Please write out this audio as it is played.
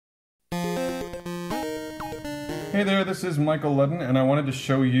Hey there, this is Michael Ludden, and I wanted to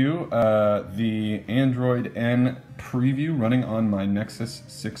show you the Android N preview running on my Nexus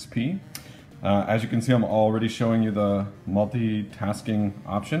 6P. As you can see, I'm already showing you the multitasking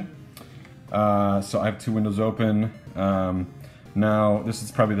option. So I have two windows open. Now, this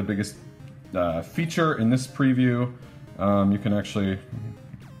is probably the biggest feature in this preview. You can actually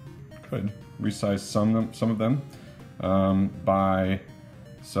resize some of them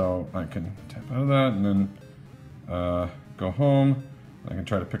so I can tap out of that and then go home. I can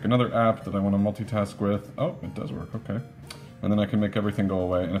try to pick another app that I want to multitask with. Oh, it does work, okay. And then I can make everything go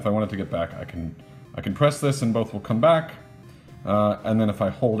away. And if I want it to get back, I can press this and both will come back. And then if I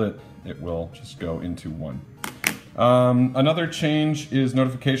hold it, it will just go into one. Another change is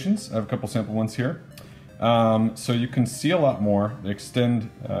notifications. I have a couple sample ones here. So you can see a lot more. They extend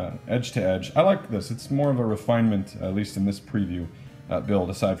edge to edge. I like this. It's more of a refinement, at least in this preview build,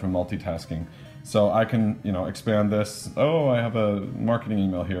 aside from multitasking. So I can, expand this. Oh, I have a marketing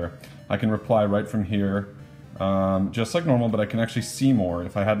email here. I can reply right from here, just like normal, but I can actually see more.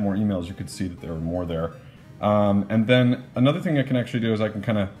 If I had more emails, you could see that there were more there. And then another thing I can actually do is I can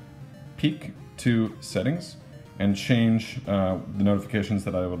kind of peek to settings and change the notifications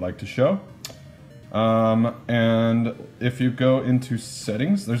that I would like to show. And if you go into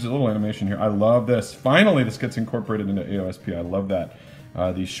settings, there's a little animation here. I love this. Finally, this gets incorporated into AOSP. I love that.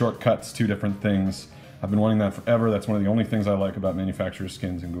 These shortcuts to different things. I've been wanting that forever. That's one of the only things I like about manufacturer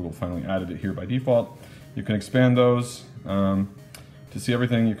skins, and Google finally added it here by default. You can expand those to see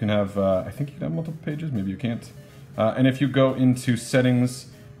everything. You can have, I think you can have multiple pages, maybe you can't. And if you go into settings,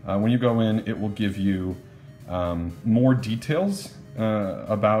 when you go in, it will give you more details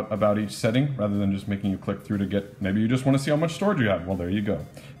about each setting, rather than just making you click through to get, maybe you just want to see how much storage you have. Well, there you go.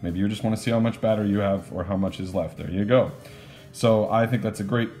 Maybe you just want to see how much battery you have or how much is left. There you go. So I think that's a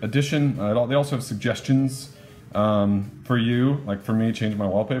great addition. They also have suggestions for you, like for me, change my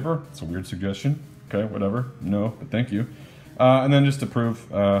wallpaper. It's a weird suggestion. Okay, whatever. No, but thank you. And then just to prove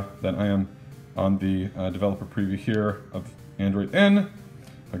that I am on the developer preview here of Android N,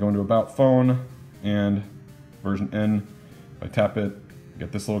 I go into About Phone and version N. If I tap it, I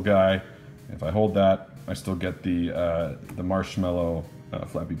get this little guy. If I hold that, I still get the marshmallow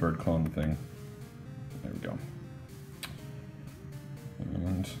Flappy Bird clone thing. There we go.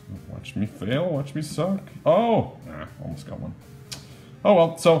 And watch me fail, watch me suck. Oh, almost got one. Oh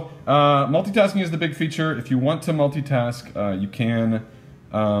well, so multitasking is the big feature. If you want to multitask, you can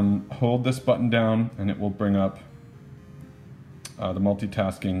hold this button down and it will bring up the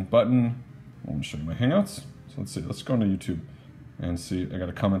multitasking button. I'm going to show you my Hangouts. So let's see, let's go into YouTube and see. I got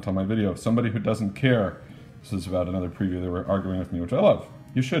a comment on my video. Somebody who doesn't care. This is about another preview. They were arguing with me, which I love.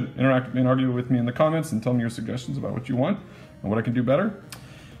 You should interact with me and argue with me in the comments and tell me your suggestions about what you want and what I can do better.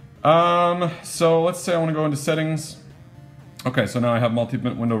 So let's say I want to go into settings. Okay, so now I have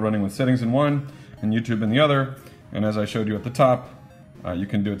multi-window running with settings in one and YouTube in the other. And as I showed you at the top, you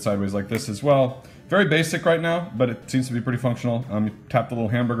can do it sideways like this as well. Very basic right now, but it seems to be pretty functional. You tap the little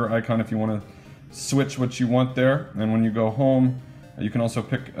hamburger icon if you want to switch what you want there. And when you go home, you can also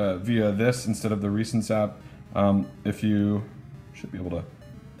pick via this instead of the Recents app. If you should be able to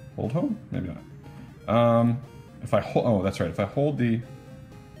hold home, maybe not. If I hold, oh, that's right. If I hold the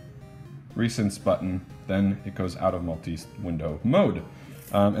Recents button, then it goes out of multi-window mode.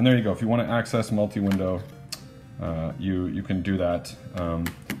 And there you go. If you want to access multi-window, you can do that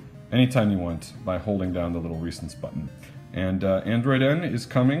anytime you want by holding down the little Recents button. And Android N is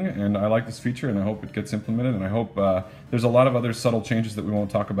coming, and I like this feature, and I hope it gets implemented, and I hope there's a lot of other subtle changes that we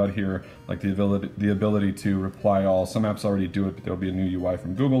won't talk about here, like the ability to reply all. Some apps already do it, but there'll be a new UI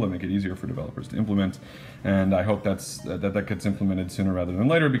from Google to make it easier for developers to implement, and I hope that gets implemented sooner rather than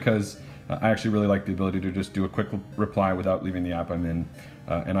later, because I actually really like the ability to just do a quick reply without leaving the app I'm in,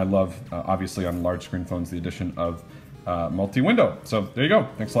 and I love, obviously on large screen phones, the addition of multi-window. So there you go.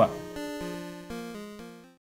 Thanks a lot.